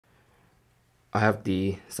I have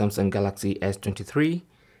the Samsung Galaxy S23,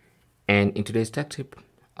 and in today's tech tip,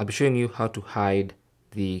 I'll be showing you how to hide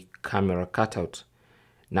the camera cutout.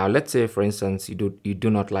 Now, let's say, for instance, you do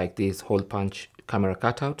not like this hole punch camera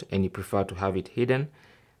cutout and you prefer to have it hidden,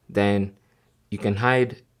 then you can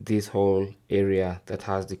hide this whole area that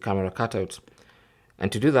has the camera cutout.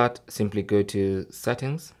 And to do that, simply go to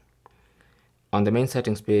Settings. On the main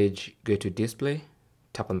settings page, go to Display,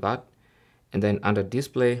 tap on that, and then under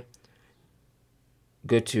Display,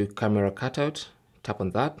 go to camera cutout, tap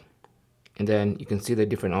on that, and then you can see the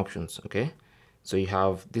different options. Okay, so you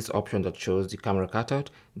have this option that shows the camera cutout.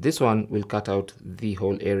 This one will cut out the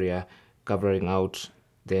whole area, covering out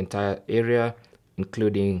the entire area,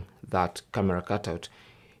 including that camera cutout.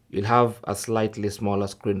 You'll have a slightly smaller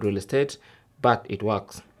screen real estate, but it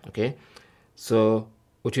works. Okay, so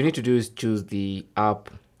what you need to do is choose the app,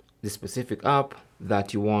 the specific app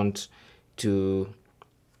that you want to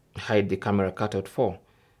hide the camera cutout for.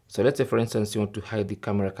 So let's say, for instance, you want to hide the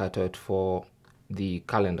camera cutout for the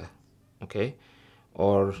calendar, okay,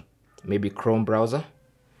 or maybe Chrome browser.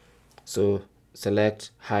 So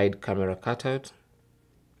select hide camera cutout,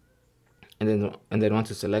 and then once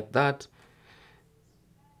you select that,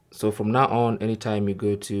 so from now on, anytime you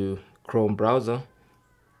go to Chrome browser,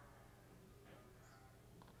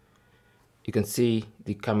 you can see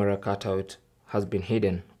the camera cutout has been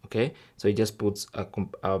hidden. Okay, so it just puts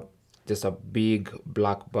just a big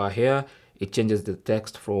black bar here. It changes the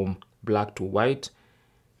text from black to white,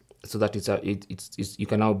 so that you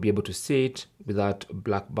can now be able to see it with that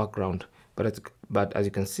black background. But as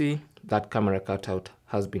you can see, that camera cutout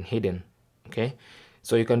has been hidden. Okay,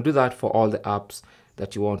 so you can do that for all the apps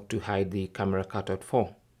that you want to hide the camera cutout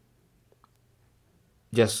for.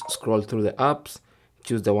 Just scroll through the apps,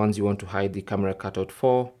 choose the ones you want to hide the camera cutout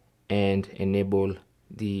for, and enable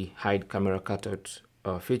the hide camera cutout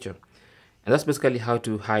feature. And that's basically how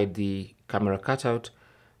to hide the camera cutout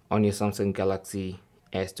on your Samsung Galaxy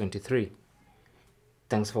S23.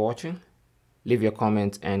 Thanks for watching. Leave your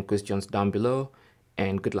comments and questions down below,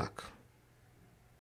 and good luck.